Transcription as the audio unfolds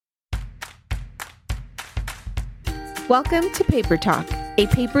Welcome to Paper Talk, a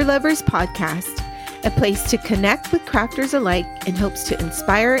paper lovers podcast, a place to connect with crafters alike in hopes to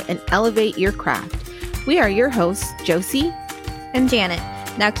inspire and elevate your craft. We are your hosts, Josie and Janet.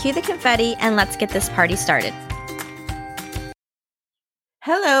 Now cue the confetti and let's get this party started.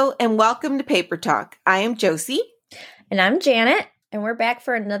 Hello and welcome to Paper Talk. I am Josie. And I'm Janet. And we're back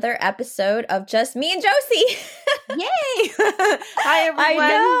for another episode of Just Me and Josie. Yay! Hi, everyone.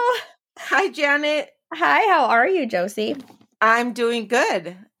 I know. Hi, Janet. Hi, how are you, Josie? I'm doing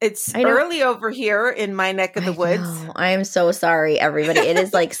good. It's early over here in my neck of the woods. I am so sorry, everybody. It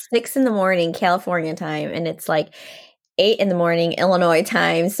is like 6 a.m. California time, and it's like 8 a.m. Illinois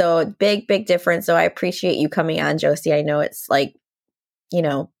time. So big difference. So I appreciate you coming on, Josie. I know it's like,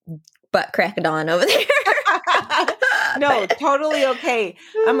 butt crack of dawn over there. No, totally okay.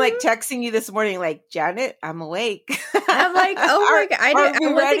 I'm like texting you this morning, like, Janet, I'm awake. I'm like, oh my God. I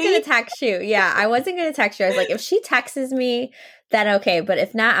wasn't going to text you. Yeah, I wasn't going to text you. I was like, if she texts me, then okay. But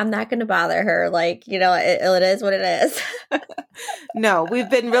if not, I'm not going to bother her. Like, it is what it is. No, we've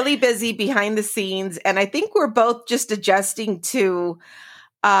been really busy behind the scenes. And I think we're both just adjusting to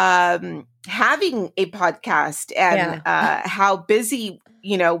having a podcast and how busy,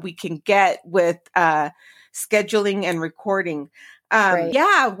 we can get with scheduling and recording. Right.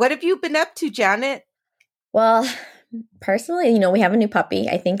 Yeah. What have you been up to, Janet? Well, personally, we have a new puppy.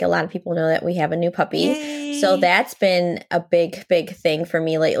 I think a lot of people know that we have a new puppy. Yay. So that's been a big thing for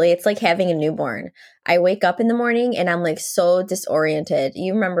me lately. It's like having a newborn. I wake up in the morning and I'm like so disoriented. I'm sure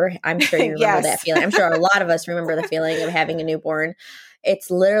you remember Yes. that feeling. I'm sure a lot of us remember the feeling of having a newborn. It's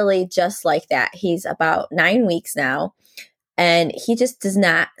literally just like that. He's about 9 weeks now. And he just does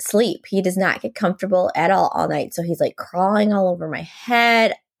not sleep. He does not get comfortable at all night. So he's like crawling all over my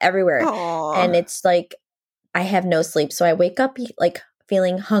head, everywhere. Aww. And it's like, I have no sleep. So I wake up like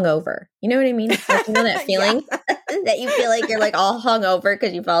feeling hungover. You know what I mean? Like, that feeling that you feel like you're like all hungover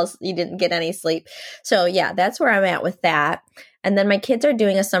because you didn't get any sleep. So yeah, that's where I'm at with that. And then my kids are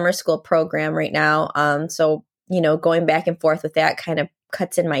doing a summer school program right now. So, going back and forth with that kind of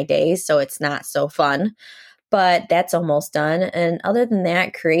cuts in my days. So it's not so fun. But that's almost done. And other than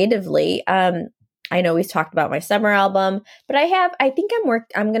that, creatively, I know we've talked about my summer album, but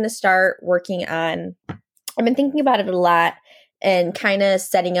I'm going to start working on, I've been thinking about it a lot and kind of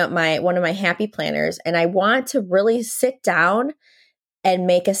setting up one of my happy planners. And I want to really sit down and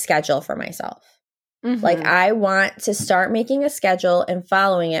make a schedule for myself. Mm-hmm. Like I want to start making a schedule and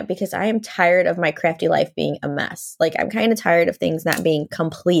following it because I am tired of my crafty life being a mess. Like I'm kind of tired of things not being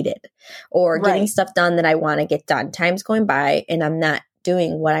completed or getting stuff done that I want to get done. Time's going by and I'm not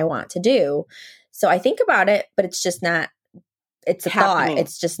doing what I want to do. So I think about it, but it's just not, it's a thought.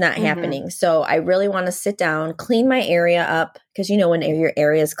 It's just not happening. So I really want to sit down, clean my area up because, when your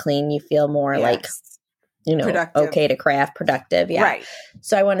area is clean, you feel more like, productive. Okay to craft, productive. Yeah. Right.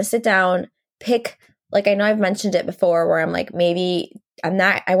 So I want to sit down, pick, like I know I've mentioned it before where I'm like, maybe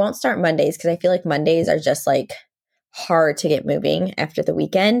I won't start Mondays because I feel like Mondays are just like hard to get moving after the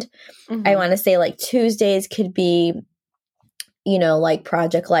weekend. Mm-hmm. I want to say like Tuesdays could be, like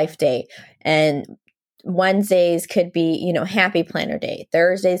Project Life Day, and Wednesdays could be, Happy Planner Day.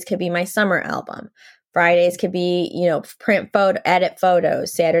 Thursdays could be my summer album. Fridays could be, edit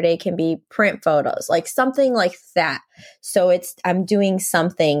photos. Saturday can be print photos, like something like that. So I'm doing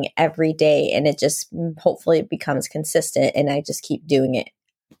something every day and it just hopefully becomes consistent and I just keep doing it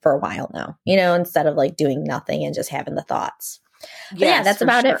for a while now, instead of like doing nothing and just having the thoughts. Yes, yeah, that's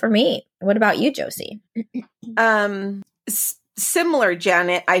about it for me. What about you, Josie? Similar,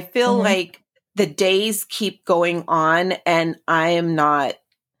 Janet. I feel like the days keep going on and I am not,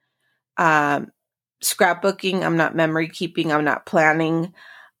 scrapbooking, I'm not memory keeping, I'm not planning.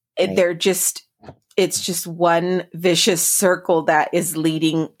 Right. It's just one vicious circle that is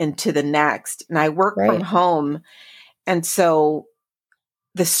leading into the next. And I work from home. And so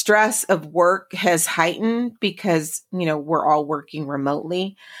the stress of work has heightened because, we're all working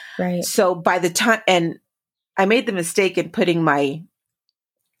remotely. Right. So by the time, and I made the mistake in putting my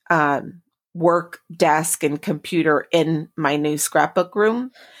work desk and computer in my new scrapbook room.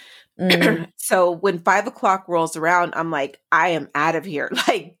 So when 5 o'clock rolls around, I'm like, I am out of here.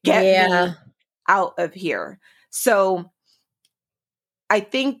 Like, get me out of here. So I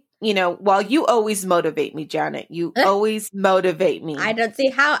think, while you always motivate me, Janet, you always motivate me. I don't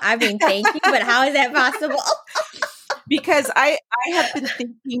see how. I mean, thank you, but how is that possible? Because I have been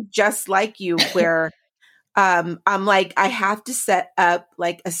thinking just like you, where I'm like, I have to set up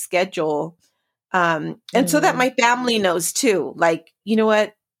like a schedule. And so that my family knows too, like, you know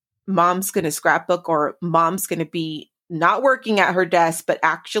what? Mom's going to scrapbook or mom's going to be not working at her desk, but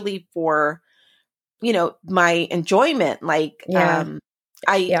actually for my enjoyment. Like, I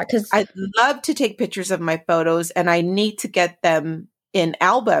love to take pictures of my photos, and I need to get them in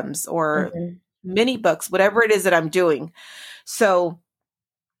albums or mini books, whatever it is that I'm doing. So,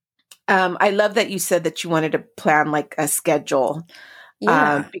 I love that you said that you wanted to plan like a schedule.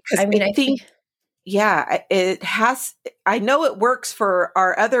 Yeah. Because I think it has, I know it works for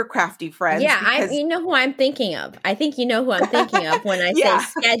our other crafty friends. Yeah, you know who I'm thinking of. I think you know who I'm thinking of when I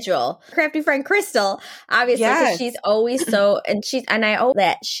say schedule. Crafty friend Crystal, obviously, because she's always and I owe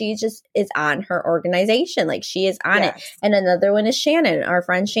that she just is on her organization. Like, she is on it. And another one is Shannon, our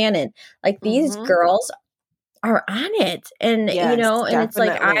friend Shannon. Like, these girls are on it. And, and it's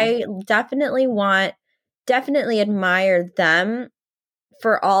like, I definitely admire them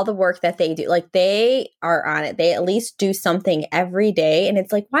for all the work that they do. Like, they are on it. They at least do something every day. And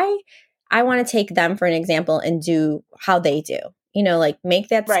it's like, why? I want to take them for an example and do how they do, like make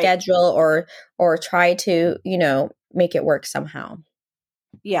that schedule or try to, make it work somehow.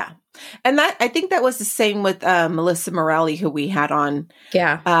 Yeah. And I think that was the same with Melissa Morelli, who we had on.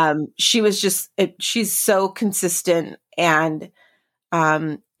 Yeah. She was she's so consistent, and,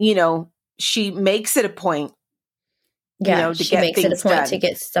 she makes it a point. She makes it a point to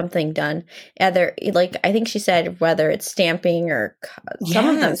get something done. Either, like, I think she said whether it's stamping or some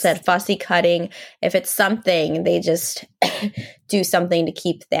of them said fussy cutting. If it's something, they just do something to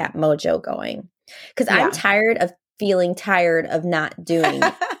keep that mojo going. Because I'm tired of feeling tired of not doing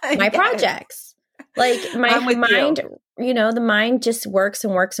my projects. Like, my mind, the mind just works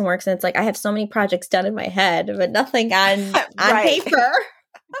and works and works. And it's like, I have so many projects done in my head, but nothing on paper.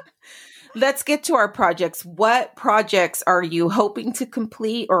 Let's get to our projects. What projects are you hoping to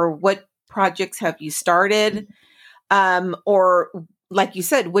complete, or what projects have you started? Or like you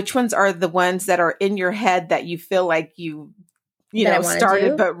said, which ones are the ones that are in your head that you feel like you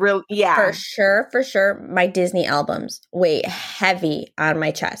started, but real, For sure. My Disney albums weigh heavy on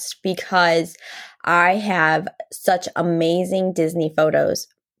my chest because I have such amazing Disney photos.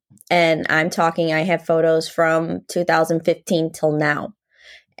 And I'm talking, I have photos from 2015 till now.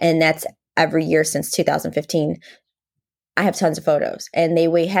 And that's every year since 2015. I have tons of photos, and they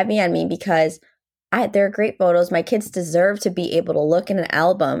weigh heavy on me because they're great photos. My kids deserve to be able to look in an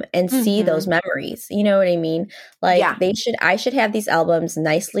album and see those memories. You know what I mean? Like, I should have these albums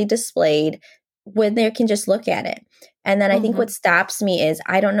nicely displayed when they can just look at it. And then I think what stops me is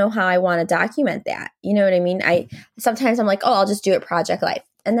I don't know how I want to document that. You know what I mean? Sometimes I'm like, oh, I'll just do it Project Life.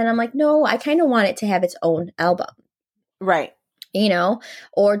 And then I'm like, no, I kind of want it to have its own album. Right.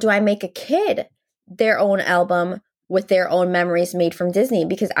 Or do I make a kid their own album with their own memories made from Disney?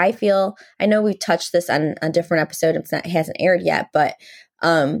 Because I know we touched this on a different episode. It hasn't aired yet, but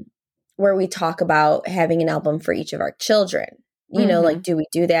where we talk about having an album for each of our children. Like, do we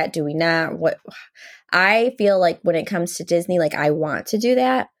do that? Do we not? What I feel like when it comes to Disney, like, I want to do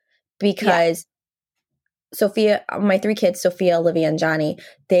that because Sophia, my 3 kids, Sophia, Olivia, and Johnny,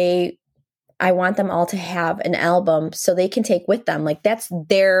 I want them all to have an album so they can take with them. Like, that's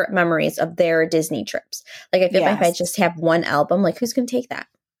their memories of their Disney trips. Like, I feel like if I just have one album, like, who's going to take that?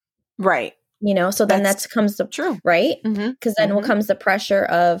 Right. So then that comes the true. Right. Because then comes the pressure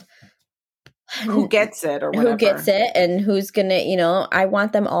of who gets it or whatever. Who gets it and who's going to, I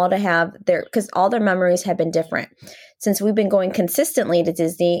want them all to have because all their memories have been different. Since we've been going consistently to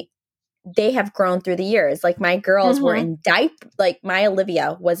Disney, they have grown through the years. Like, my girls were in my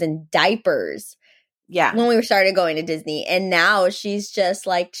Olivia was in diapers. Yeah. When we started going to Disney. And now she's just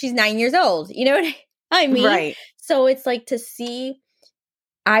like, she's 9 years old. You know what I mean? Right. So it's like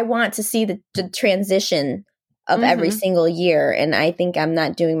I want to see the transition of every single year. And I think I'm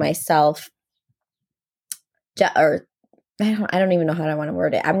not doing myself, or I don't even know how I want to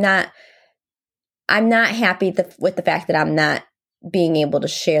word it. I'm not happy with the fact that I'm not being able to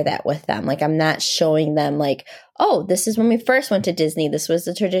share that with them. Like, I'm not showing them like, oh, this is when we first went to Disney. This was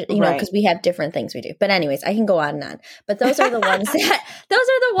the tradition, because we have different things we do. But anyways, I can go on and on. But those are the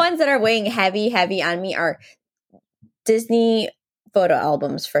ones that are weighing heavy on me are Disney photo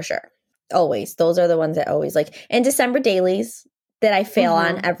albums for sure. Always. Those are the ones that always and December dailies that I fail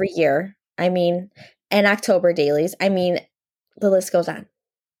on every year. I mean, and October dailies. I mean, the list goes on.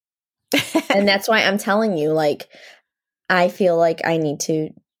 And that's why I'm telling you, I feel like I need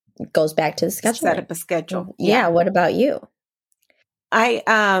to, goes back to the schedule. Set up a schedule. Yeah. What about you? I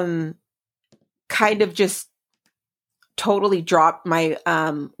kind of just totally dropped my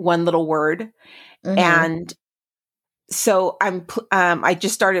one little word. And so I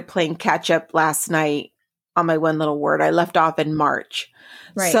just started playing catch up last night on my one little word. I left off in March.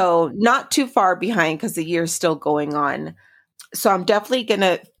 Right. So not too far behind because the year's still going on. So I'm definitely going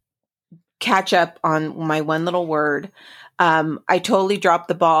to catch up on my one little word. I totally dropped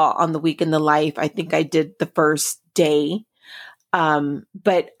the ball on the week in the life. I think I did the first day.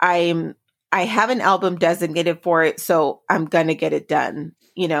 But I have an album designated for it, so I'm going to get it done,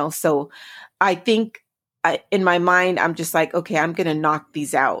 so I think in my mind, I'm just like, okay, I'm going to knock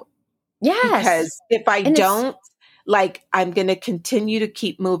these out. Yes. Because if I don't, like, I'm going to continue to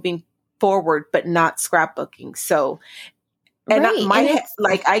keep moving forward, but not scrapbooking. So, and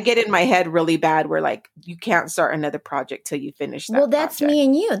I get in my head really bad where like, you can't start another project till you finish that. Well, that's project. Me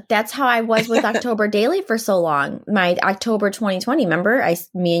and you. That's how I was with October Daily for so long. My October 2020, remember?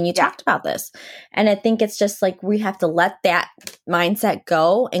 Me and you talked about this. And I think it's just like, we have to let that mindset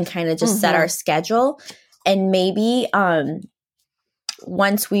go and kind of just set our schedule. And maybe,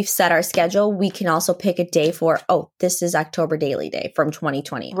 once we've set our schedule, we can also pick a day for, this is October Daily Day from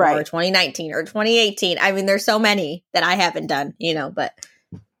 2020 or 2019 or 2018. I mean, there's so many that I haven't done, but.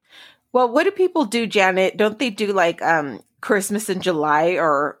 Well, what do people do, Janet? Don't they do like Christmas in July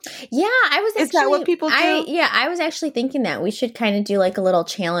or? Yeah, is that what people do? I was actually thinking that we should kind of do like a little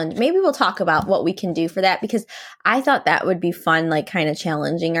challenge. Maybe we'll talk about what we can do for that, because I thought that would be fun, like kind of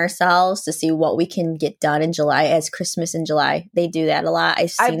challenging ourselves to see what we can get done in July as Christmas in July. They do that a lot.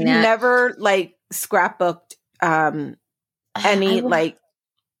 I've never like scrapbooked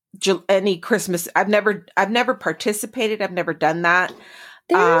any Christmas. I've never participated. I've never done that.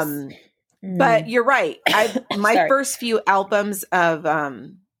 But you're right. My first few albums of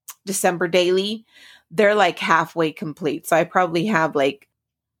December Daily, they're like halfway complete. So I probably have like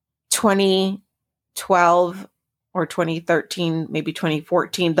 2012 or 2013, maybe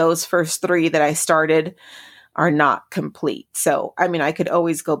 2014. Those first three that I started are not complete. So, I mean, I could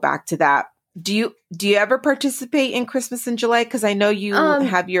always go back to that. Do you ever participate in Christmas in July? Because I know you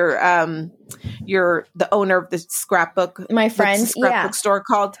have you're the owner of the scrapbook. My friend, scrapbook store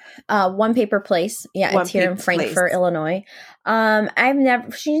called One Paper Place. Yeah, it's here in Frankfort, Illinois. We've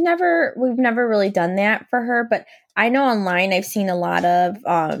never really done that for her, but I know online I've seen a lot of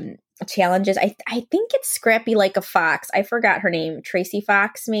challenges. I think it's Scrappy Like a Fox. I forgot her name, Tracy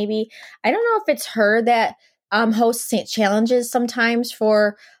Fox, maybe. I don't know if it's her that hosts challenges sometimes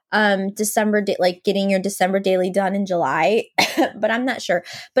for December, like getting your December Daily done in July, but I'm not sure.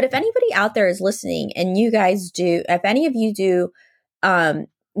 But if anybody out there is listening and you guys do, if any of you do,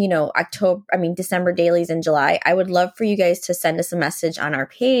 December dailies in July, I would love for you guys to send us a message on our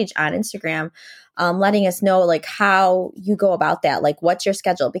page on Instagram, letting us know like how you go about that. Like, what's your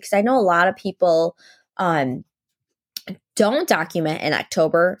schedule? Because I know a lot of people, don't document in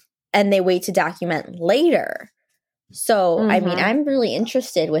October and they wait to document later. So, I mean, I'm really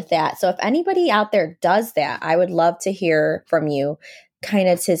interested with that. So if anybody out there does that, I would love to hear from you, kind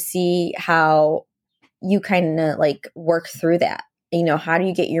of to see how you kind of like work through that. How do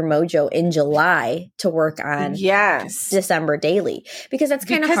you get your mojo in July to work on December Daily? Because that's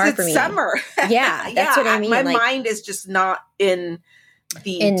kind of hard for me. Summer. Yeah, that's what I mean. My mind is just not in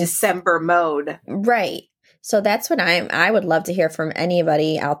the December mode. Right. So that's what I would love to hear from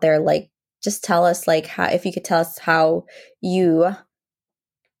anybody out there. Like, just tell us like how, if you could tell us how you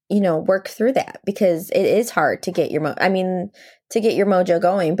work through that, because it is hard to get your mojo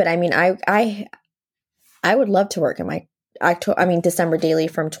going. But I mean, I would love to work in my December Daily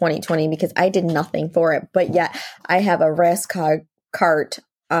from 2020, because I did nothing for it, but yet I have a cart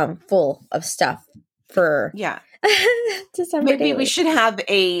full of stuff for December Maybe Daily. We should have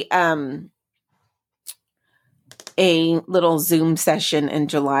a little Zoom session in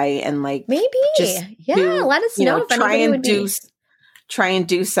July and like maybe let us know if try and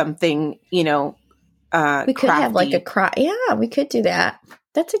do something, we could crafty. Have like we could do that.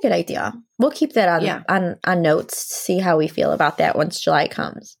 That's a good idea. We'll keep that on notes to see how we feel about that once July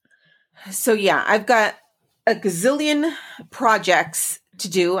comes. So I've got a gazillion projects to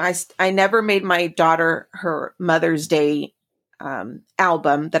do. I never made my daughter her Mother's Day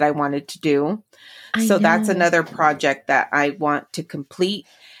album that I wanted to do. So that's another project that I want to complete.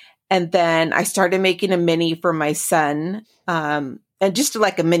 And then I started making a mini for my son, and just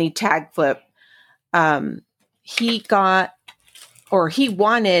like a mini tag flip. He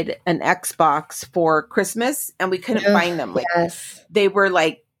wanted an Xbox for Christmas and we couldn't find them. Like they were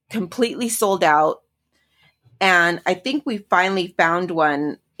like completely sold out. And I think we finally found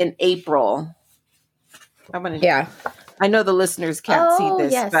one in April. I know the listeners can't see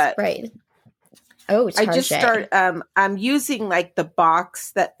this, but right. Oh, I just I'm using like the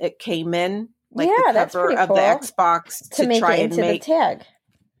box that it came in, like the cover of the Xbox to make try it and into the tag.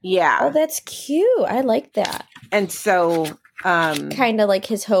 Yeah. Oh, that's cute. I like that. And so kind of like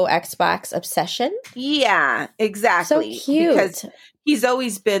his whole Xbox obsession. Yeah, exactly. So cute. he's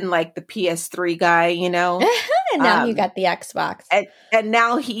always been like the PS3 guy, And now you got the Xbox. And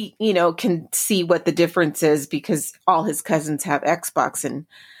now he, can see what the difference is because all his cousins have Xbox. And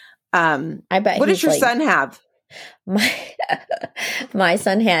I bet. What does your son have? My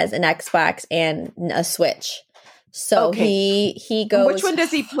son has an Xbox and a Switch. So he goes. Which one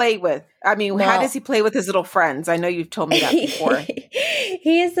does he play with? I mean, how does he play with his little friends? I know you've told me that before.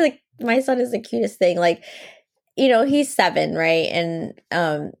 My son is the cutest thing. Like, he's 7, right? And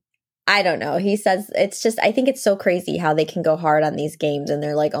I don't know. He says it's just, I think it's so crazy how they can go hard on these games and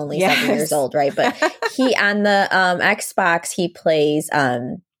they're like only 7 years old, right? But he on the Xbox, he plays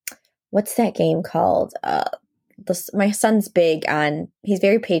what's that game called? My son's big on, he's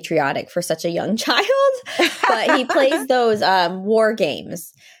very patriotic for such a young child, but he plays those war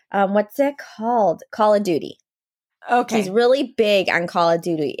games. What's that called? Call of Duty. Okay. He's really big on Call of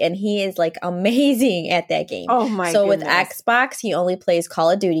Duty and he is like amazing at that game. Oh my So goodness. with Xbox, he only plays Call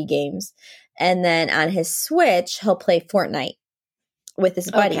of Duty games. And then on his Switch, he'll play Fortnite with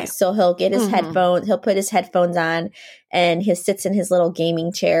his buddies. Okay. So he'll get his headphones, he'll put his headphones on and he sits in his little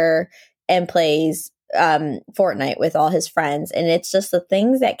gaming chair and plays Fortnite with all his friends. And it's just the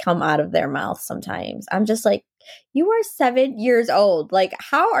things that come out of their mouth sometimes. I'm just like, you are 7 years old. Like,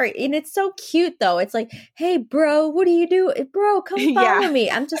 and it's so cute though. It's like, hey bro, what do you do? Bro, come follow me.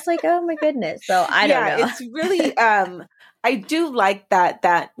 I'm just like, oh my goodness. So I don't know. It's really, I do like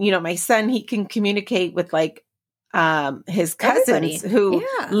that, my son, he can communicate with like, his cousins who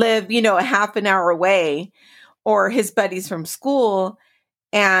live, a half an hour away or his buddies from school.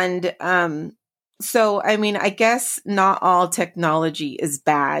 And, so, I mean, I guess not all technology is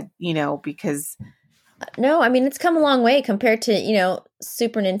bad, because. No, I mean, it's come a long way compared to,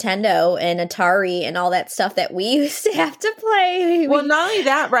 Super Nintendo and Atari and all that stuff that we used to have to play. Well, not only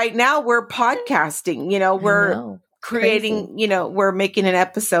that, right now we're podcasting, we're creating, we're making an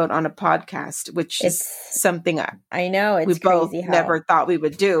episode on a podcast, which is something I know it's we both crazy never thought we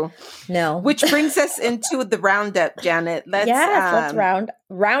would do. No. Which brings us into the roundup, Janet. Let's round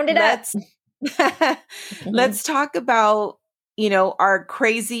it up. Let's talk about, our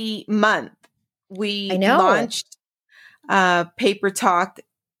crazy month. We launched Paper Talk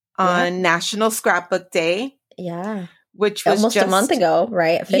on National Scrapbook Day. Yeah. Which was almost just a month ago,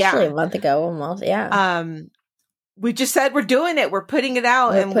 right? Officially a month ago almost. Yeah. We just said we're doing it. We're putting it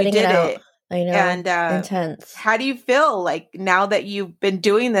out and we did it. I know. And intense. How do you feel like now that you've been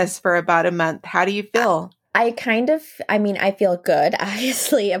doing this for about a month? How do you feel? I feel good,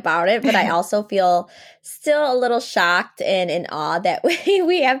 obviously, about it, but I also feel still a little shocked and in awe that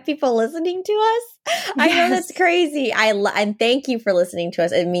we have people listening to us. I know that's crazy. And thank you for listening to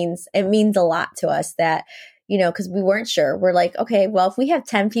us. It means a lot to us that, because we weren't sure. We're like, okay, well, if we have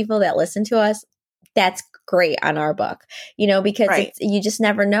 10 people that listen to us, that's great on our book, because you just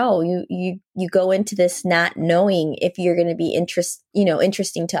never know. You go into this not knowing if you're going to be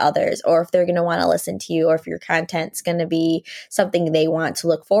interesting to others, or if they're going to want to listen to you, or if your content's going to be something they want to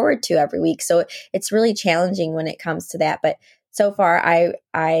look forward to every week. So it's really challenging when it comes to that. But so far, I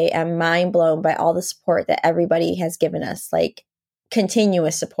am mind blown by all the support that everybody has given us, like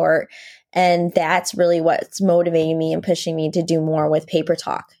continuous support. And that's really what's motivating me and pushing me to do more with Paper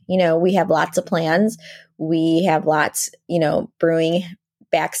Talk. We have lots of plans. We have lots, brewing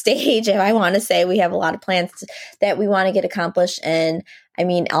backstage. If I want to say, we have a lot of plans that we want to get accomplished. And I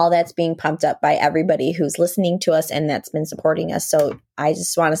mean, all that's being pumped up by everybody who's listening to us and that's been supporting us. So I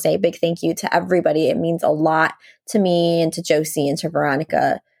just want to say a big thank you to everybody. It means a lot to me and to Josie and to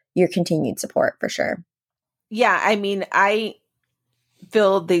Veronica, your continued support for sure. Yeah. I mean, I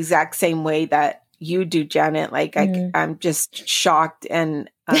feel the exact same way that you do, Janet. Like I'm just shocked and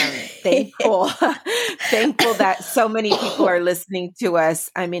thankful that so many people are listening to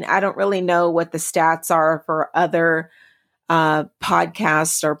us. I mean, I don't really know what the stats are for other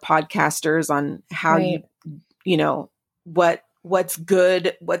podcasts or podcasters on how what's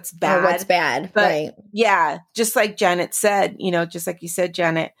good, what's bad, or what's bad. But yeah, just like Janet said, just like you said,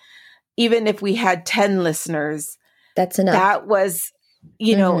 Janet, even if we had 10 listeners, that's enough. That was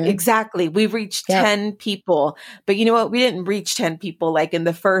exactly. We reached 10 people, but you know what? We didn't reach 10 people. Like in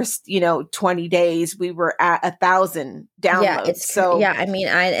the first, 20 days, we were at 1,000 downloads.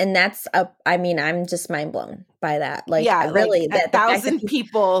 I'm just mind blown by that. Like, really, like 1,000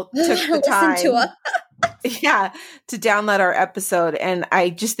 people took the time to download our episode. And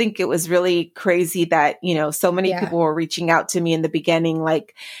I just think it was really crazy that, so many people were reaching out to me in the beginning,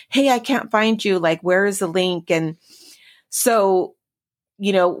 like, hey, I can't find you. Like, where is the link? And so,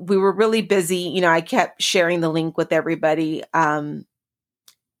 we were really busy. I kept sharing the link with everybody. And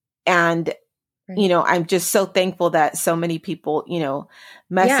you know, I'm just so thankful that so many people, you know,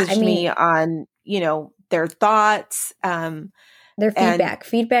 message me on, you know, their thoughts, their feedback.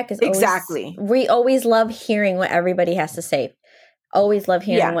 Feedback is exactly. We always love hearing what everybody has to say. Always love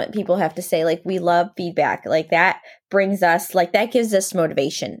hearing what people have to say. Like, we love feedback. Like, that brings us, like, that gives us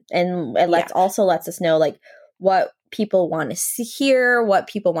motivation, and it lets us know, like, what people want us to hear, what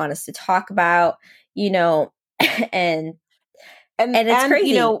people want us to talk about, you know, and it's crazy.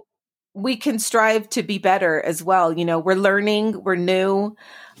 You know, we can strive to be better as well. You know, we're learning, we're new.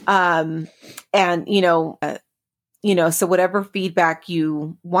 And, you know, so whatever feedback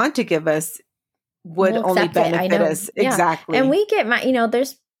you want to give us would only benefit us. Yeah. Exactly. And we get you know,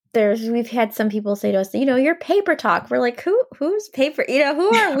 we've had some people say to us, you know, you're paper talk. We're like, who's paper? You know,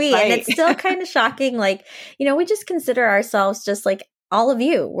 who are we? And it's still kind of shocking. Like, you know, we just consider ourselves just like all of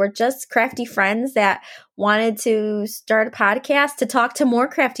you. We're just crafty friends that wanted to start a podcast to talk to more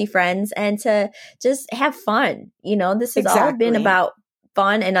crafty friends and to just have fun. You know, this has all been about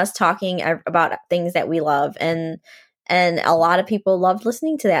fun and us talking about things that we love. And a lot of people loved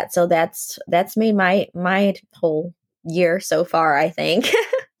listening to that. So that's made my whole year so far, I think.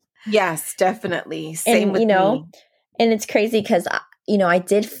 Yes, definitely. Same with you know, me. And it's crazy because, you know, I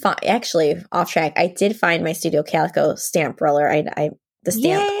did actually off track. I did find my Studio Calico stamp roller. The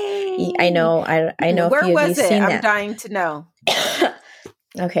stamp. Yay! I know. I know. Where was it? I'm that. Dying to know.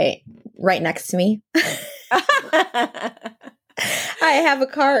 Okay, right next to me. I have a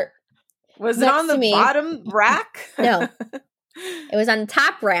cart. Was it on the bottom rack? No, it was on the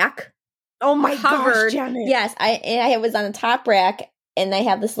top rack. Oh my gosh, Janet. Yes, I was on the top rack, and I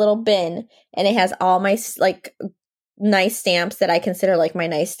have this little bin, and it has all my like nice stamps that I consider like my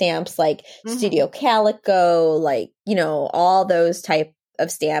nice stamps, like Studio Calico, like, you know, all those type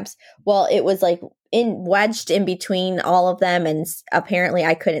of stamps. Well, it was like wedged in between all of them, and apparently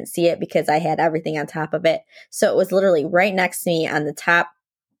I couldn't see it because I had everything on top of it. So it was literally right next to me on the top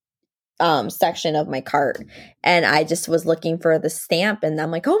section of my cart, and I just was looking for the stamp, and I'm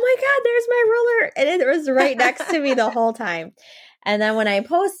like, oh my god, there's my ruler, and it was right next to me the whole time. And then when I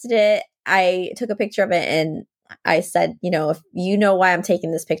posted it, I took a picture of it, and I said, you know, if you know why I'm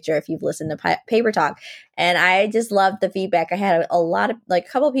taking this picture, if you've listened to Paper Talk. And I just loved the feedback. I had a lot of, like, a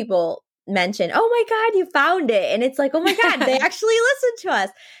couple people mention, oh my god, you found it, and it's like, oh my god, they actually listened to us.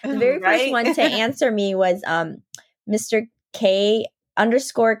 The very first one to answer me was Mr.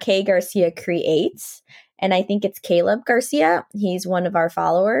 K_K Garcia Creates, and I think it's Caleb Garcia. He's one of our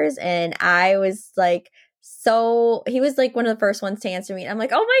followers, and I was like, so he was like one of the first ones to answer me. I'm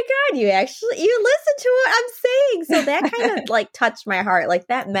like, oh my god, you listen to what I'm saying. So that kind of like touched my heart. Like,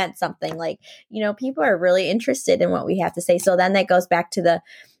 that meant something. Like, you know, people are really interested in what we have to say. So then that goes back to the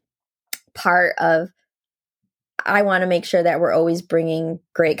part of, I want to make sure that we're always bringing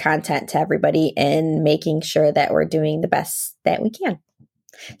great content to everybody and making sure that we're doing the best that we can.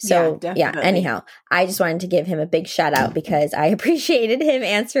 So anyhow, I just wanted to give him a big shout out because I appreciated him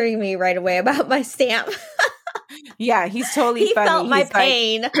answering me right away about my stamp. Yeah, he's totally funny. Felt my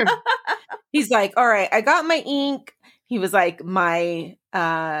pain. He's like, all right, I got my ink. He was like, my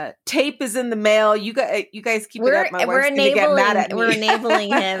tape is in the mail. You guys keep it up. My wife's going to get mad at me. We're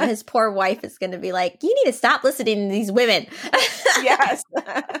enabling him. His poor wife is going to be like, you need to stop listening to these women. Yes.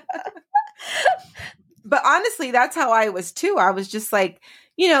 But honestly, that's how I was too. I was just like,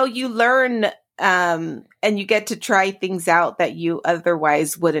 you know, you learn and you get to try things out that you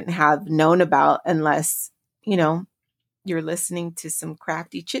otherwise wouldn't have known about unless, you know, you're listening to some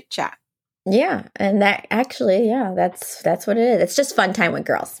crafty chit chat. Yeah. And that actually, that's what it is. It's just fun time with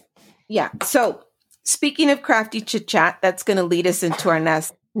girls. Yeah. So speaking of crafty chit chat, that's going to lead us into our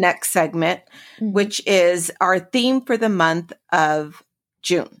next segment, which is our theme for the month of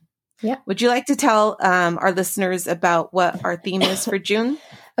June. Yeah. Would you like to tell our listeners about what our theme is for June?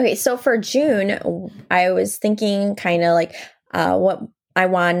 Okay. So for June, I was thinking kind of like what I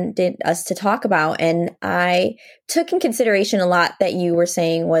wanted us to talk about. And I took in consideration a lot that you were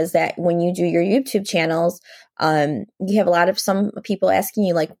saying was that when you do your YouTube channels, you have some people asking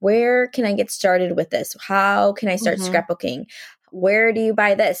you like, where can I get started with this? How can I start scrapbooking? Where do you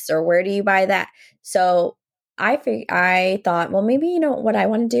buy this or where do you buy that? So I thought, well, maybe, you know what I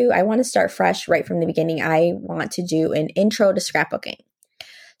want to do? I want to start fresh right from the beginning. I want to do an intro to scrapbooking.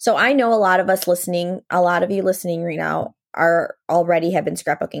 So I know a lot of you listening right now already have been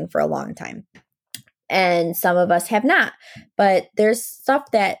scrapbooking for a long time. And some of us have not. But there's stuff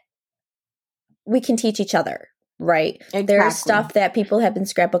that we can teach each other, right? Exactly. There's stuff that people have been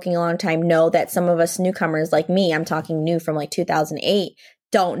scrapbooking a long time know that some of us newcomers like me, I'm talking new from like 2008,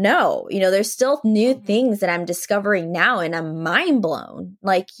 don't know. You know, there's still new things that I'm discovering now and I'm mind blown.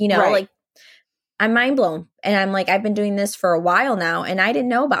 Like, you know, like I'm mind blown. And I'm like, I've been doing this for a while now and I didn't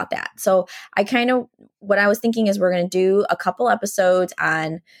know about that. So what I was thinking is we're going to do a couple episodes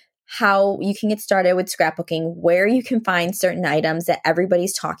on how you can get started with scrapbooking, where you can find certain items that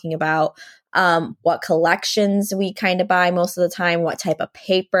everybody's talking about, what collections we kind of buy most of the time, what type of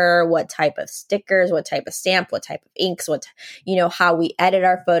paper, what type of stickers, what type of stamp, what type of inks, how we edit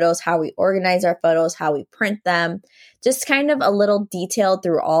our photos, how we organize our photos, how we print them, just kind of a little detailed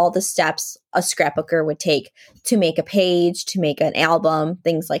through all the steps a scrapbooker would take to make a page, to make an album,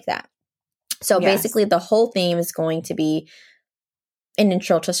 things like that. So basically the whole theme is going to be an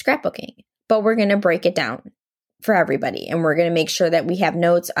intro to scrapbooking, but we're going to break it down for everybody. And we're going to make sure that we have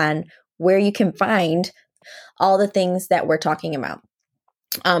notes on where you can find all the things that we're talking about.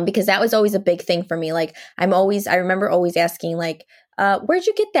 Because that was always a big thing for me. Like I remember always asking like, where'd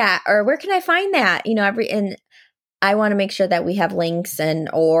you get that? Or where can I find that? And I want to make sure that we have links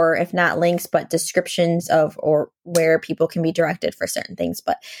or if not links, but descriptions of, or where people can be directed for certain things.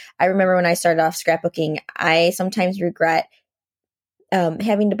 But I remember when I started off scrapbooking, I sometimes regret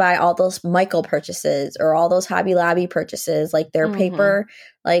having to buy all those Michael purchases or all those Hobby Lobby purchases, like their paper.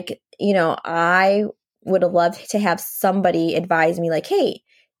 Like, I would have loved to have somebody advise me like, hey,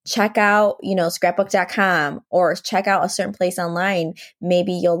 check out, scrapbook.com or check out a certain place online.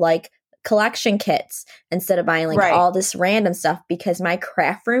 Maybe you'll like collection kits instead of buying like all this random stuff, because my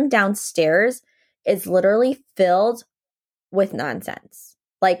craft room downstairs is literally filled with nonsense.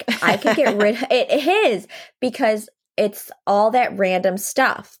 Like I could get rid of it. It is because it's all that random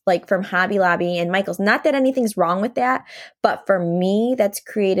stuff, like from Hobby Lobby and Michael's. Not that anything's wrong with that, but for me, that's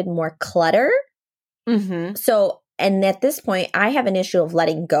created more clutter. So, and at this point, I have an issue of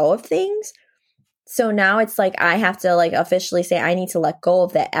letting go of things. So now it's like I have to like officially say I need to let go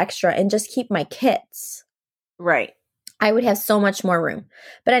of that extra and just keep my kits. Right. I would have so much more room.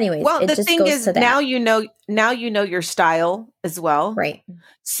 But anyways, well, it the just thing goes is to that. now you know your style as well. Right.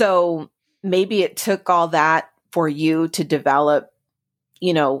 So maybe it took all that for you to develop,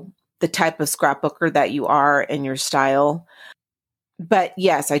 the type of scrapbooker that you are and your style. But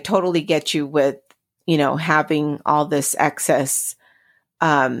yes, I totally get you with, having all this excess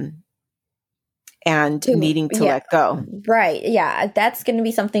and needing to let go. Right. Yeah. That's going to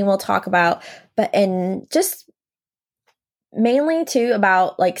be something we'll talk about. And just mainly too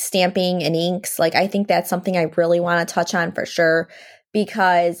about like stamping and inks. Like I think that's something I really want to touch on for sure,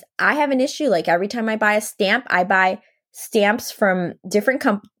 because I have an issue. Like every time I buy a stamp, I buy stamps from different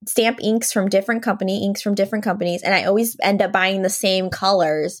stamp inks from different companies, and I always end up buying the same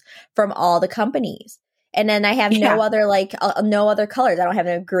colors from all the companies. And then I have no other colors. I don't have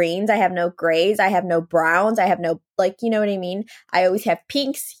no greens. I have no grays. I have no browns. I have no, like, you know what I mean? I always have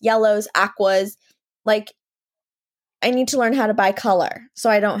pinks, yellows, aquas. Like I need to learn how to buy color so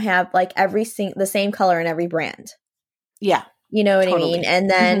I don't have like the same color in every brand. Yeah. You know what I mean? And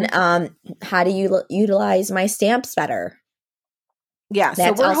then how do you utilize my stamps better? Yeah.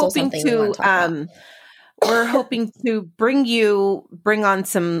 That's so we're hoping to bring on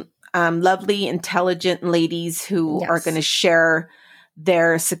some lovely, intelligent ladies who are going to share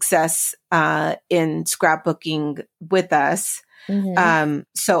their success in scrapbooking with us.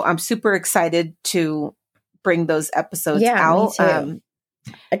 So I'm super excited to bring those episodes out. Me too.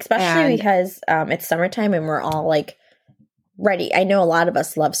 Especially because it's summertime and we're all like ready. I know a lot of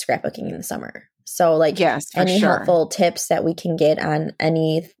us love scrapbooking in the summer. So like any helpful tips that we can get on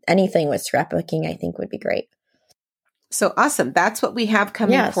anything with scrapbooking, I think would be great. So awesome. That's what we have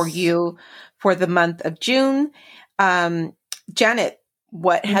coming for you for the month of June. Janet,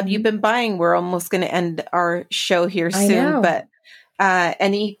 what have you been buying? We're almost going to end our show here soon, but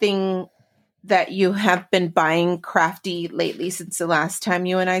anything that you have been buying crafty lately since the last time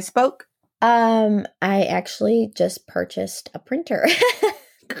you and I spoke? I actually just purchased a printer.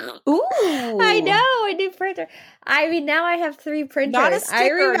 Ooh. I know, a new printer. I mean, now I have 3 printers. Not a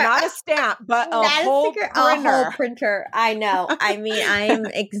sticker, not a stamp, but a whole printer. A whole printer. I know. I mean, I'm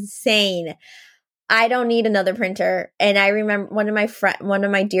insane. I don't need another printer. And I remember one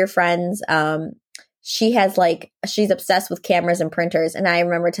of my dear friends, she's obsessed with cameras and printers. And I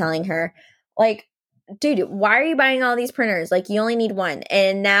remember telling her, like, dude, why are you buying all these printers? Like, you only need one.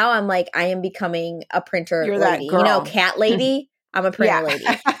 And now I'm like, I am becoming a printer lady. Cat lady. I'm a printer lady,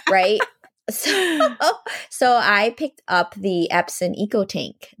 right? So I picked up the Epson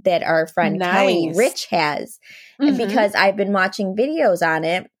EcoTank that our friend Kelly Rich has because I've been watching videos on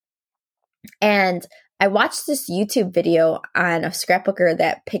it. And I watched this YouTube video on a scrapbooker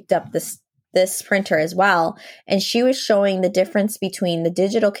that picked up this printer as well. And she was showing the difference between the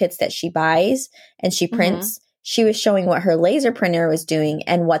digital kits that she buys and she prints she was showing what her laser printer was doing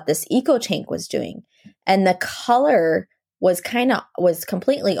and what this EcoTank was doing. And the color was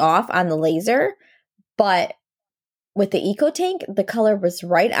completely off on the laser, but with the EcoTank, the color was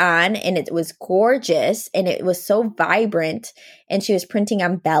right on and it was gorgeous and it was so vibrant. And she was printing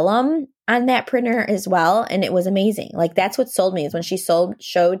on vellum on that printer as well. And it was amazing. Like, that's what sold me, is when she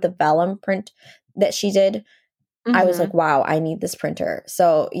showed the vellum print that she did. Mm-hmm. I was like, wow, I need this printer.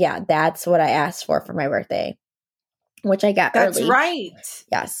 So yeah, that's what I asked for my birthday, which I got early. That's right.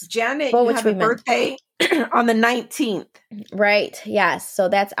 Yes. Janet, you have a birthday on the 19th. Right. Yes. So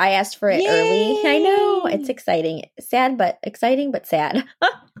I asked for it early. I know. It's exciting. Sad, but exciting, but sad.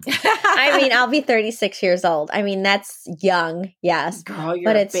 I mean, I'll be 36 years old. I mean, that's young. Yes. Girl,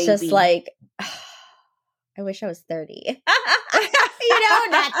 you're but it's a baby. Just like, I wish I was 30.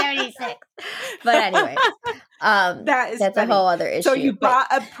 Not 36. But anyway, that's funny. A whole other issue. So you bought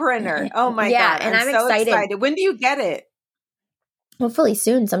a printer. Oh my God. And I'm so excited. When do you get it? Hopefully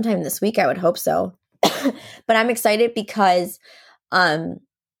soon, sometime this week. I would hope so. But I'm excited because I'm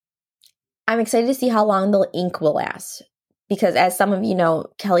excited to see how long the ink will last. Because as some of you know,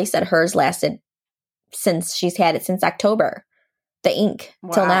 Kelly said hers lasted she's had it since October, the ink,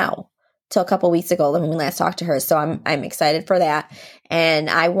 till now. Till a couple weeks ago when we last talked to her. So I'm excited for that. And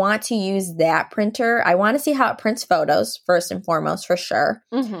I want to use that printer. I want to see how it prints photos first and foremost, for sure.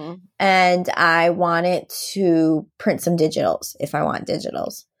 Mm-hmm. And I want it to print some digitals if I want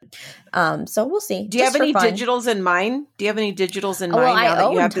digitals. So we'll see. Do you have any digitals in mind? Well, now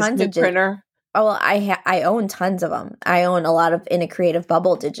that you have this new printer? Oh, well, I own tons of them. I own a lot of In a Creative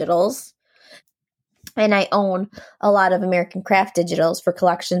Bubble digitals. And I own a lot of American Craft digitals for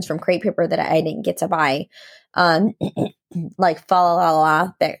collections from Crate Paper that I didn't get to buy. Like Fa La La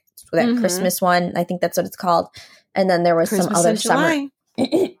La, that mm-hmm. Christmas one. I think that's what it's called. And then there was Christmas some other summer.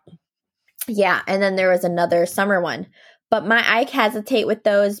 Yeah. And then there was another summer one. But I hesitate with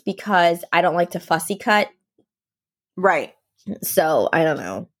those because I don't like to fussy cut. Right. So I don't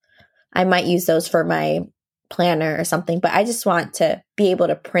know. I might use those for my planner or something, but I just want to be able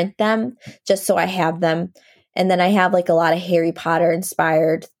to print them just so I have them. And then I have like a lot of Harry Potter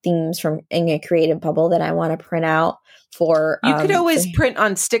inspired themes from In a Creative Bubble that I want to print out for. You could always print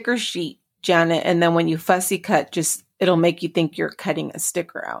on sticker sheet, Janet, and then when you fussy cut, it'll make you think you're cutting a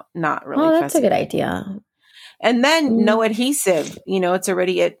sticker out, not really. Oh, that's a good idea. And then no adhesive, it's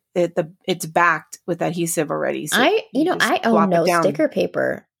already it's backed with adhesive already. So I own no sticker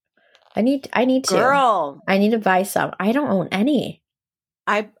paper. I need to. Girl, I need to buy some. I don't own any.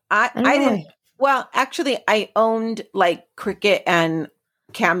 I didn't. Well, actually, I owned like Cricut and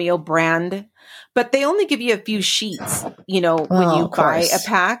Cameo brand, but they only give you a few sheets. When you buy a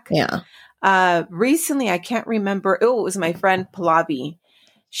pack. Yeah. Recently, I can't remember. Oh, it was my friend Pallavi.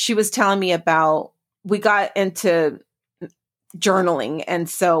 She was telling me about. We got into journaling, and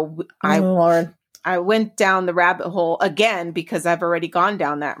so I went down the rabbit hole again because I've already gone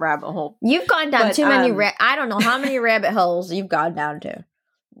down that rabbit hole. You've gone down too many. I don't know how many rabbit holes you've gone down to.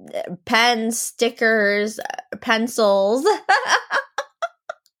 Pens, stickers, pencils.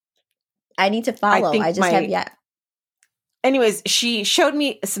 I need to follow. I just have yet. Anyways, she showed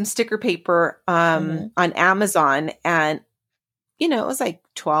me some sticker paper on Amazon, and it was like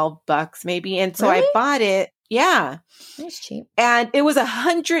 $12 maybe, and so I bought it. Yeah, that's cheap, and it was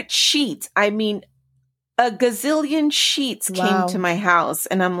 100 sheets. I mean, a gazillion sheets came to my house,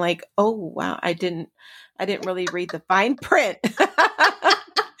 and I'm like, oh wow, I didn't really read the fine print,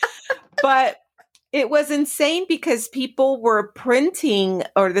 but it was insane because people were printing.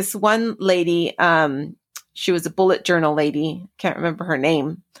 Or this one lady, she was a bullet journal lady, can't remember her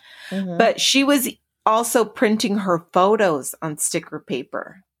name, but she was also printing her photos on sticker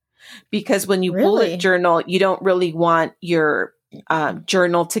paper. Because when you bullet journal, you don't really want your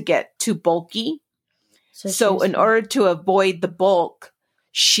journal to get too bulky. So in order to avoid the bulk,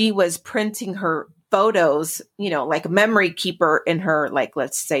 she was printing her photos, like a memory keeper in her, like,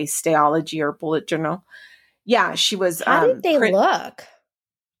 let's say, Stayology or bullet journal. Yeah, she was. How did they look?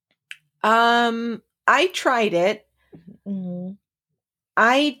 I tried it. Mm-hmm.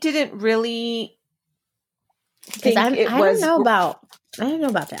 I didn't really think I don't know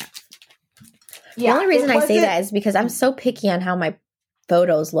about that. Yeah, the only reason I say that is because I'm so picky on how my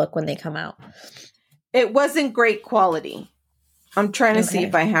photos look when they come out. It wasn't great quality. I'm trying to see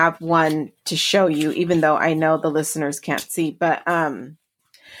if I have one to show you, even though I know the listeners can't see. But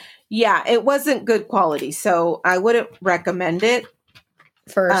yeah, it wasn't good quality. So I wouldn't recommend it.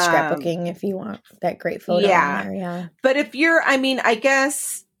 For scrapbooking, if you want that great photo. Yeah. In there, yeah. But if you're, I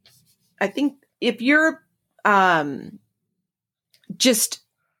think if you're just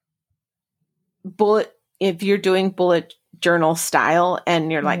bullet, if you're doing bullet journal style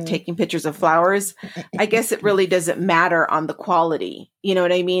and you're like taking pictures of flowers, I guess it really doesn't matter on the quality. You know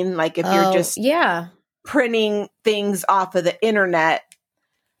what I mean? Like if you're just printing things off of the internet.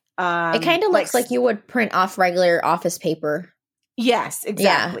 It kind of looks like you would print off regular office paper. Yes,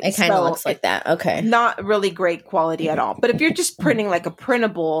 exactly. Yeah, it kind of looks like that. Okay. Not really great quality at all. But if you're just printing like a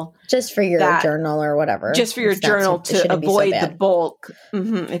printable. Just for your journal or whatever. Just for your journal to avoid the bulk.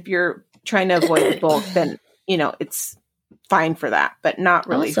 If you're trying to avoid the bulk, then, it's fine for that, but not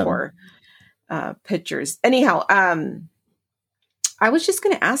really for pictures. Anyhow, I was just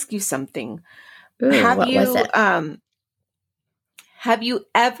going to ask you something. Ooh, have you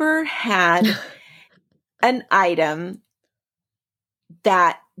ever had an item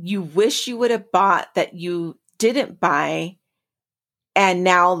that you wish you would have bought that you didn't buy, and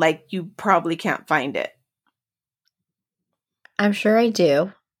now like you probably can't find it? I'm sure I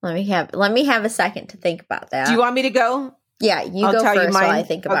do. Let me have a second to think about that. Do you want me to go? Yeah, I'll go first while I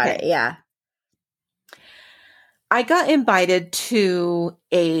think about it. Yeah. I got invited to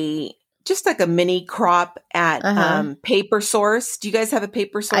just like a mini crop at Paper Source. Do you guys have a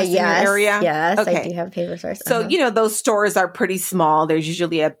Paper Source in your area? Yes, okay. I do have a Paper Source. So, those stores are pretty small. There's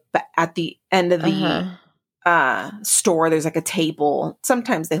usually at the end of the store, there's like a table.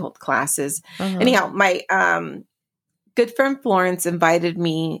 Sometimes they hold classes. Anyhow, my good friend Florence invited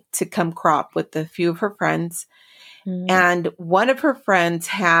me to come crop with a few of her friends. And one of her friends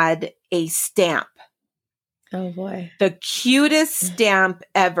had a stamp. Oh boy. The cutest stamp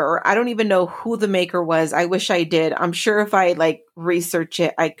ever. I don't even know who the maker was. I wish I did. I'm sure if I research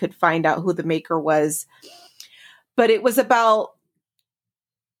it, I could find out who the maker was. But it was about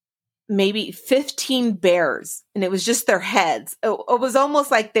maybe 15 bears, and it was just their heads. It was almost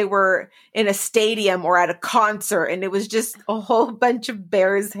like they were in a stadium or at a concert, and it was just a whole bunch of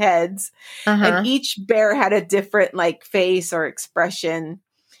bears' heads. And each bear had a different face or expression.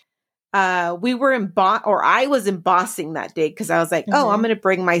 We were I was embossing that day because I was like, I'm going to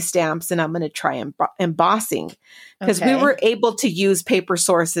bring my stamps and I'm going to try embossing, because we were able to use Paper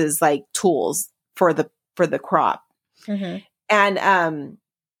Source's tools for the crop. And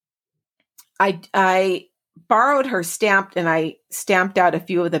I borrowed her stamp and I stamped out a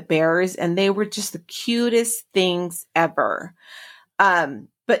few of the bears, and they were just the cutest things ever.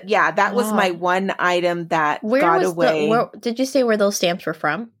 But yeah, that was my one item that got away. Did you say where those stamps were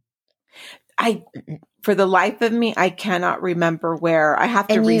from? For the life of me, I cannot remember where. I have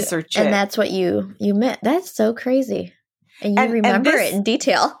to research it. And that's what you meant. That's so crazy. And you remember it in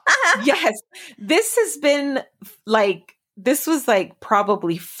detail. Yes. This has been this was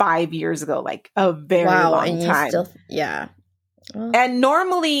probably 5 years ago, a very long time. Well. And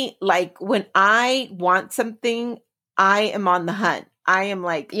normally, when I want something, I am on the hunt. I am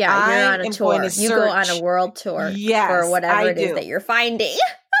you're on a tour. You go on a world tour for whatever it is that you're finding.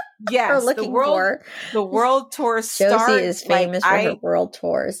 Yes, or looking for. The world tour starts. Josie is famous for her world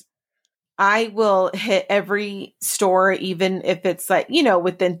tours. I will hit every store, even if it's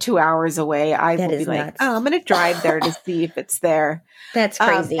within 2 hours away. I will be nuts. I'm going to drive there to see if it's there. That's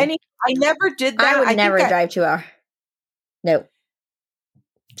crazy. And I never did that. I would never drive 2 hours. No.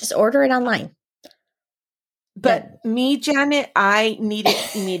 Just order it online. But me, Janet, I need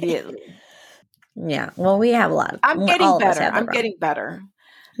it immediately. Yeah. Well, we have a lot. I'm getting better. I'm getting better.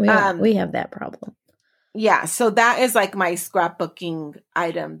 We have that problem. Yeah. So that is my scrapbooking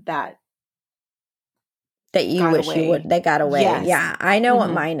item that you wish you would, that got away. Yes. Yeah. I know what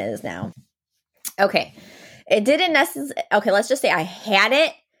mine is now. Okay. It didn't necessarily, okay, let's just say I had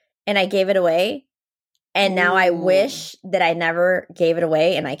it and I gave it away. And now I wish that I never gave it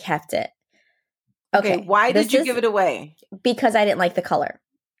away and I kept it. Okay. Why did you give it away? Because I didn't like the color.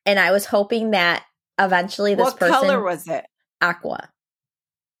 And I was hoping that eventually this person. What color was it? Aqua.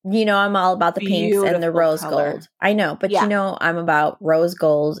 I'm all about the pinks and the rose gold. I know, but I'm about rose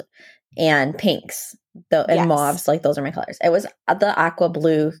gold and pinks and mauves. Those are my colors. It was the aqua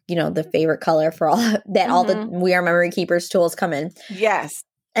blue, the favorite color for all that. All the We Are Memory Keepers tools come in. Yes.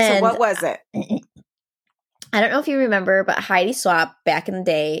 And so what was it? I don't know if you remember, but Heidi Swapp back in the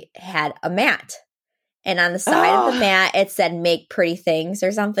day had a mat. And on the side of the mat, it said "Make Pretty Things"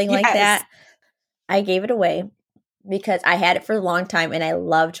 or something like that. I gave it away because I had it for a long time and I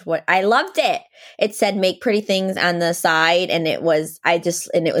loved it. It said "Make Pretty Things" on the side, and it was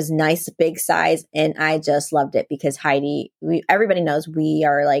nice, big size, and I just loved it because Heidi. Everybody knows we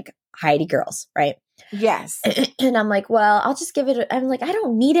are Heidi girls, right? Yes. And I'm like, well, I'll just give it. I'm like, I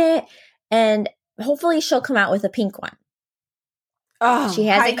don't need it, and hopefully she'll come out with a pink one. Oh, she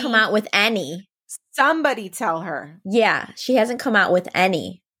hasn't come out with any. Somebody tell her. Yeah, she hasn't come out with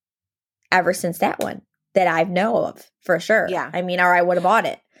any ever since that one. that I know of for sure. Yeah. I mean, or I would have bought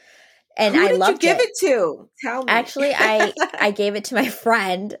it. And Who I did loved you give it to? Tell me. Actually, I gave it to my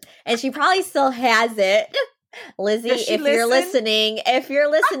friend, and she probably still has it. Lizzie, you're listening,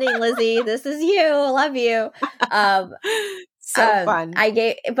 Lizzie, this is you. I love you. Fun.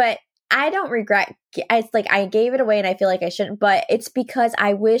 But I don't regret. It's like I gave it away, and I feel like I shouldn't. But it's because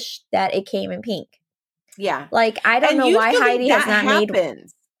I wish that it came in pink. Yeah. Like I don't know why Heidi has not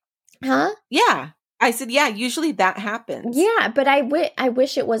happens. made. Huh? Yeah. I said, yeah, usually that happens. Yeah, but I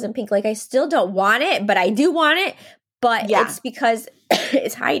wish it wasn't pink. Like, I still don't want it, but I do want it. But it's because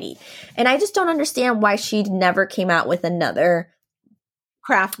it's Heidi. And I just don't understand why she never came out with another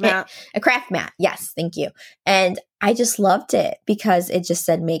craft mat. A craft mat. Yes, thank you. And I just loved it because it just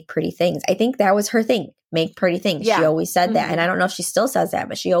said make pretty things. I think that was her thing. Make pretty things. Yeah. She always said that. And I don't know if she still says that,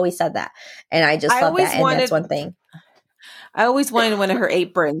 but she always said that. And I just love that. And that's one thing. I always wanted one of her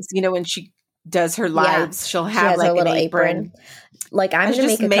aprons. You know, when she does her lives, she'll have like a little apron. Like I'm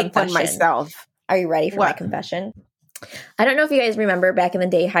going to make one myself. Are you ready for my confession? I don't know if you guys remember back in the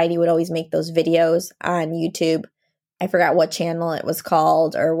day, Heidi would always make those videos on YouTube. I forgot what channel it was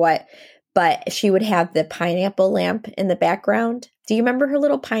called or what, but she would have the pineapple lamp in the background. Do you remember her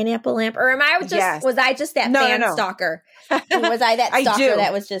little pineapple lamp? Or was I just that fan stalker? Was I that stalker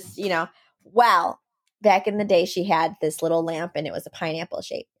that was just, well, back in the day, she had this little lamp and it was a pineapple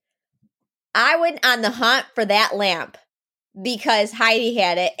shape. I went on the hunt for that lamp because Heidi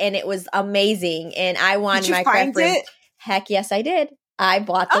had it and it was amazing. And I wanted my craft room. Heck yes, I did. I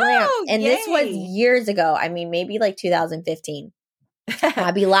bought the lamp. And this was years ago. I mean, maybe like 2015.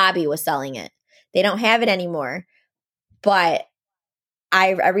 Hobby Lobby was selling it. They don't have it anymore. But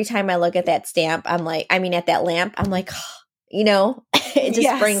every time I look at that stamp, at that lamp, I'm like, it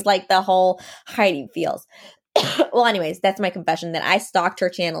just brings like the whole Heidi feels. Well, anyways, that's my confession that I stalked her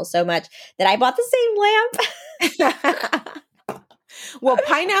channel so much that I bought the same lamp. Well,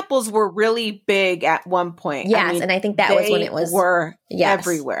 pineapples were really big at one point. Yes, and I think that was when it were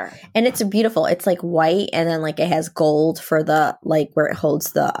everywhere. And it's beautiful. It's like white and then like it has gold for the like where it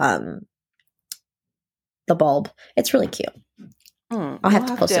holds the bulb. It's really cute. I'll have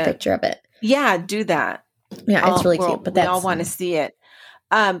to post a picture of it. Yeah, do that. Yeah, it's really cute. But we all want to see it.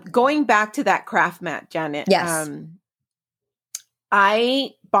 Going back to that craft mat, Janet. Yes.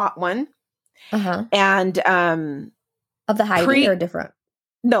 I bought one. Uh-huh. And of the Heidi or different?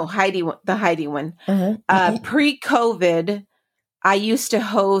 No, the Heidi one. Uh-huh. Pre-COVID, I used to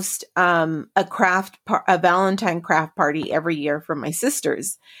host a Valentine craft party every year for my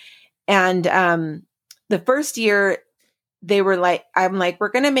sisters. And the first year they were like, I'm like, we're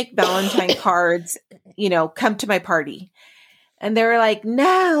going to make Valentine cards, come to my party. And they were like,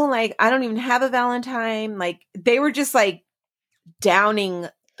 no, like, I don't even have a Valentine. Like, they were just like downing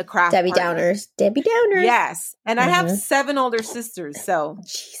the craft Debbie Downers. Yes. And I have 7 older sisters. So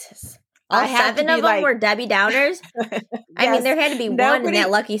Jesus. All 7 of them were Debbie Downers? Yes. I mean, there had to be one in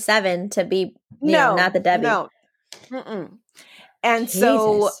that lucky 7 to be, not the Debbie. No. And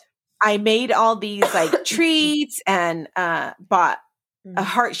so I made all these like treats and bought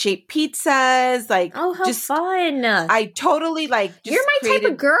heart-shaped pizzas. Like, oh, how fun. I totally like, you're my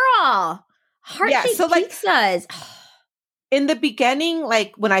type of girl. Heart-shaped pizzas. In the beginning,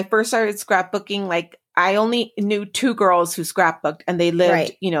 like when I first started scrapbooking, like I only knew 2 girls who scrapbooked and they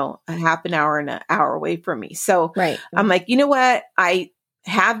lived, a half an hour and an hour away from me. So I'm like, you know what? I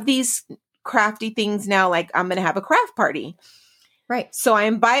have these crafty things now. Like I'm going to have a craft party. Right. So I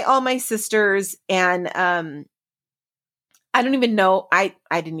invite all my sisters and, I don't even know. I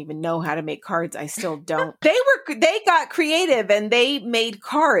didn't even know how to make cards. I still don't. They got creative and they made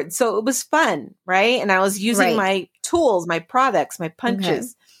cards. So it was fun. Right. And I was using my tools, my products, my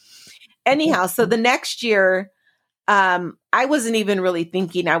punches. Okay. Anyhow. So the next year, I wasn't even really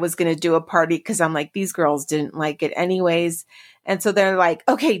thinking I was going to do a party because I'm like, these girls didn't like it anyways. And so they're like,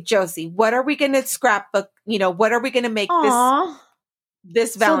 okay, Josie, what are we going to scrapbook? What are we going to make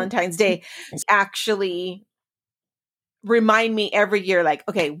this Valentine's Day? Actually remind me every year, like,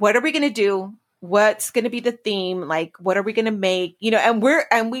 okay, what are we going to do? What's going to be the theme? Like, what are we going to make?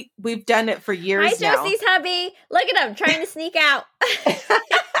 And we've done it for years now. Hi, Josie's hubby. Look at him trying to sneak out.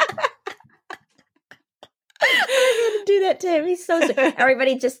 I'm going to do that to him. He's so sweet.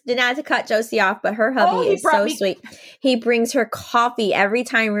 Everybody just did not to cut Josie off, but her hubby is so sweet. He brings her coffee every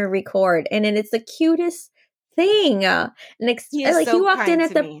time we record. And then it's the cutest thing. And he walked in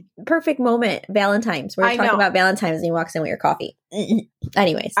at the perfect moment. Valentine's. We're talking about Valentine's and he walks in with your coffee.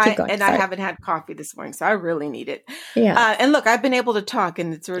 Anyways, keep going. And I haven't had coffee this morning, so I really need it. Yeah. And look, I've been able to talk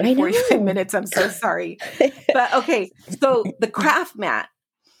and it's already 45 minutes. I'm so sorry. But okay. So the craft mat.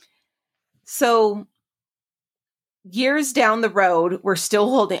 So years down the road,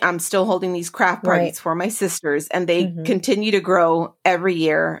 I'm still holding these craft parties for my sisters, and they continue to grow every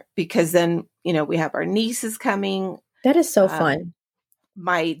year because then, we have our nieces coming. That is so fun.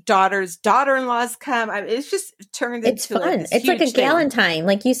 My daughter's daughter-in-laws come. it's just turned it's into fun. It's like a Galentine.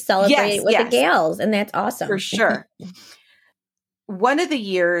 Like you celebrate with the gals, and that's awesome. For sure. One of the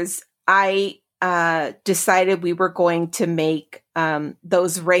years I decided we were going to make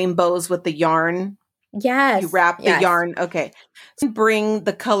those rainbows with the yarn. Yes. You wrap the yarn. Okay. So bring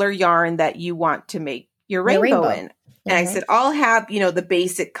the color yarn that you want to make your rainbow in. And I said, I'll have, the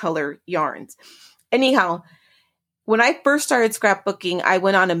basic color yarns. Anyhow, when I first started scrapbooking, I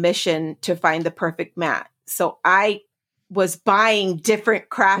went on a mission to find the perfect mat. So I was buying different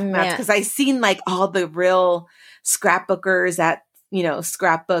craft mats because I seen like all the real scrapbookers at,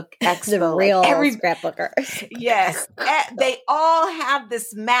 Scrapbook Expo. The real scrapbookers. Yes. They all have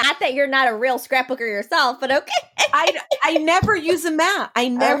this mat. Not that you're not a real scrapbooker yourself, but okay. I never use a mat.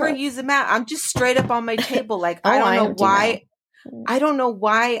 Use a mat. I'm just straight up on my table. Like, I don't know why. I don't know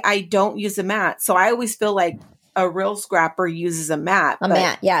why I don't use a mat. So I always feel like a real scrapper uses a mat.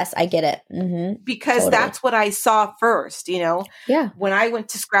 Mat. Yes, I get it. Mm-hmm. Because that's what I saw first, Yeah. When I went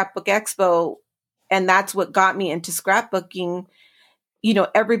to Scrapbook Expo, and that's what got me into scrapbooking,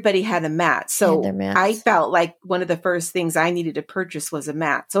 everybody had a mat. So I felt like one of the first things I needed to purchase was a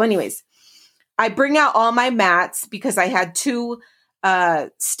mat. So anyways, I bring out all my mats because I had 2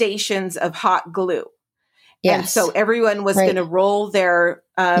 stations of hot glue. Yes. And so everyone was going to roll their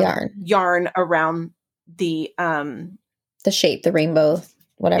yarn around the shape, the rainbow,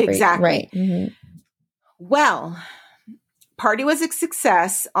 whatever. Exactly. Right. Mm-hmm. Well, party was a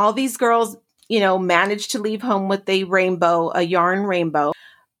success. All these girls, managed to leave home with a yarn rainbow.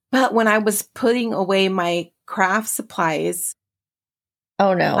 But when I was putting away my craft supplies,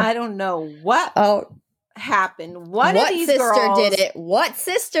 oh no, I don't know what happened. What of these sister girls did it? What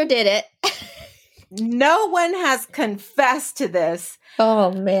sister did it? No one has confessed to this.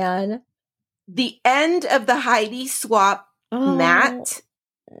 Oh man. The end of the Heidi Swap mat.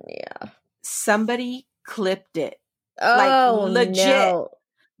 Yeah. Somebody clipped it. Oh, legit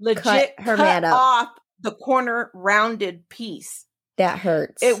cut her mat up off the corner rounded piece. That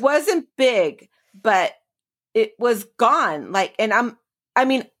hurts. It wasn't big, but it was gone. I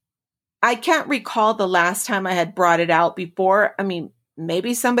can't recall the last time I had brought it out before.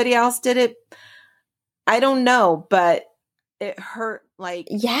 Maybe somebody else did it. I don't know, but it hurt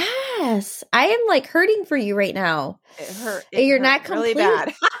yes, I am hurting for you right now. It hurt. You're not complete. Really bad.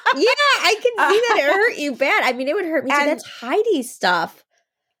 Yeah, I can see that it hurt you bad. It would hurt me too. That's Heidi's stuff.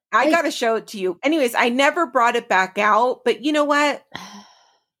 I got to show it to you. Anyways, I never brought it back out, but you know what?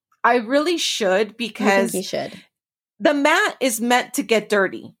 I really should because you should. The mat is meant to get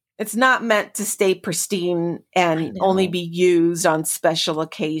dirty. It's not meant to stay pristine and only be used on special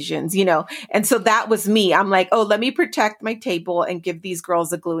occasions, And so that was me. I'm like, oh, let me protect my table and give these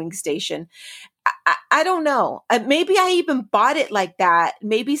girls a gluing station. I don't know. Maybe I even bought it like that.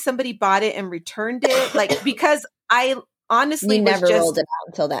 Maybe somebody bought it and returned it. Because I honestly never rolled it out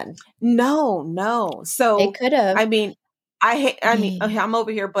until then. No. So it could have. I'm over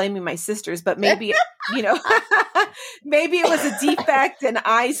here blaming my sisters, but maybe, maybe it was a defect and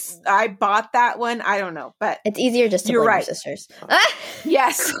I bought that one. I don't know, but it's easier just to blame your sisters.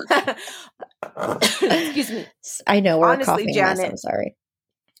 Yes. Excuse me. I know we're honestly, coughing. Janet, I'm sorry.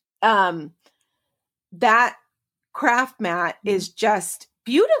 That craft mat is just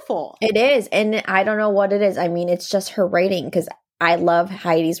beautiful. It is. And I don't know what it is. It's just her writing because I love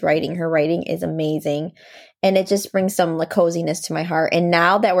Heidi's writing. Her writing is amazing. And it just brings some coziness to my heart. And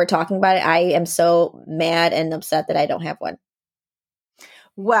now that we're talking about it, I am so mad and upset that I don't have one.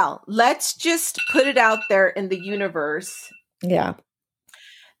 Well, let's just put it out there in the universe. Yeah.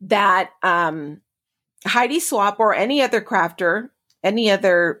 That Heidi Swap or any other crafter, any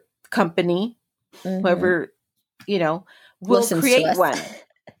other company, whoever, will create one.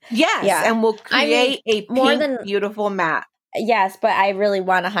 Yes. Yeah. And we'll create a pink, beautiful mat. Yes, but I really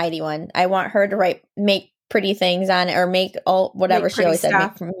want a Heidi one. I want her to make pretty things on it or make whatever she always said,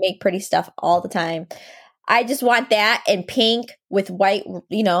 make pretty stuff all the time. I just want that in pink with white,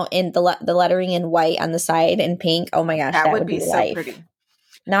 in the lettering in white on the side and pink. Oh my gosh, that would be so pretty.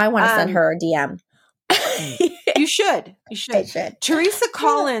 Now I want to send her a DM. You should. I should. Teresa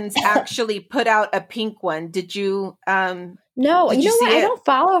Collins actually put out a pink one. Did you? No, you know what? I don't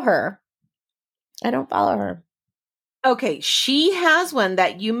follow her. Okay, she has one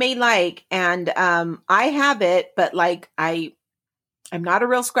that you may like, and I have it, but I'm not a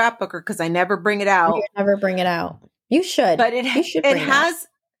real scrapbooker because I never bring it out. You never bring it out. You should, but it has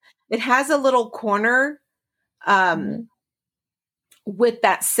a little corner with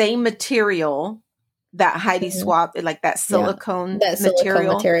that same material that Heidi swapped, like that silicone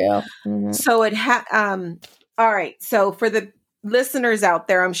material. So it had, all right. So for the listeners out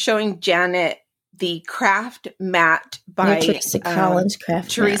there, I'm showing Janet the craft mat by Teresa Collins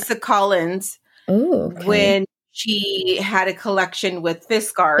Teresa Collins. Ooh, okay. When she had a collection with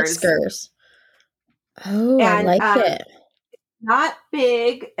Fiskars. Oh, and, I like it. It's not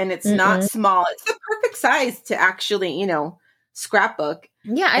big and it's not small. It's the perfect size to actually, scrapbook.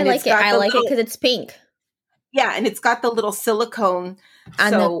 Yeah, I like it. I like it because it's pink. Yeah, and it's got the little silicone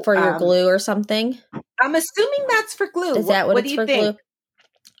for your glue or something. I'm assuming that's for glue. Is that what it's for glue?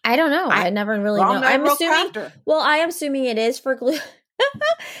 I don't know. I never really know. I'm assuming. Well, I am assuming it is for glue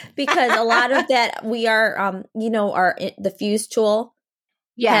because a lot of that we are, the fuse tool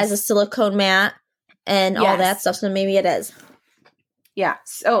has a silicone mat and all that stuff. So maybe it is. Yeah.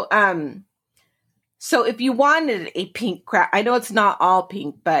 So if you wanted a pink craft, I know it's not all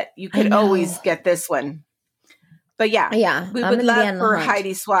pink, but you could always get this one. But we would love for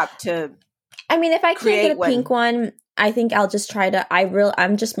Heidi Swap to. I mean, if I can't get a pink one, I think I'll just try to.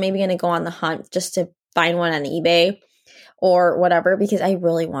 I'm just maybe going to go on the hunt just to find one on eBay or whatever because I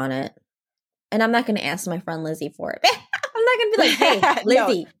really want it, and I'm not going to ask my friend Lizzie for it. I'm not going to be like, "Hey,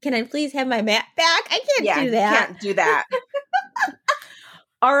 Lizzie, can I please have my mat back?" I can't do that. Can't do that.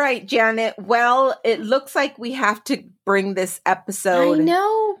 All right, Janet. Well, it looks like we have to bring this episode. I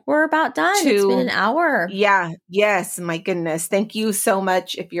know. We're about done. It's been an hour. Yeah. Yes. My goodness. Thank you so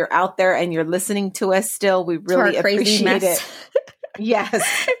much. If you're out there and you're listening to us still, we really appreciate it.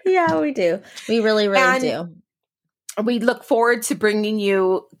 Yes. Yeah, we do. We really, really do. We look forward to bringing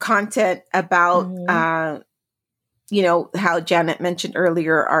you content about, how Janet mentioned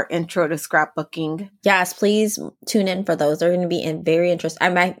earlier, our intro to scrapbooking. Yes, please tune in for those. They're going to be very interesting.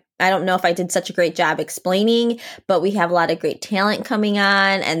 I don't know if I did such a great job explaining, but we have a lot of great talent coming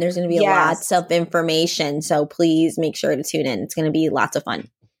on, and there's going to be lots of information. So please make sure to tune in. It's going to be lots of fun.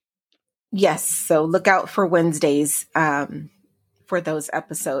 Yes. So look out for Wednesdays for those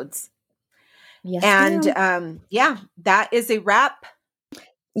episodes. Yes. And that is a wrap.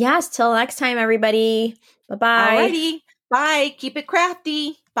 Yes. Till next time, everybody. Bye-bye. Alrighty. Bye. Keep it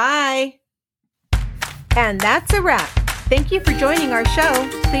crafty. Bye. And that's a wrap. Thank you for joining our show.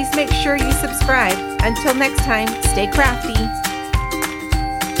 Please make sure you subscribe. Until next time, stay crafty.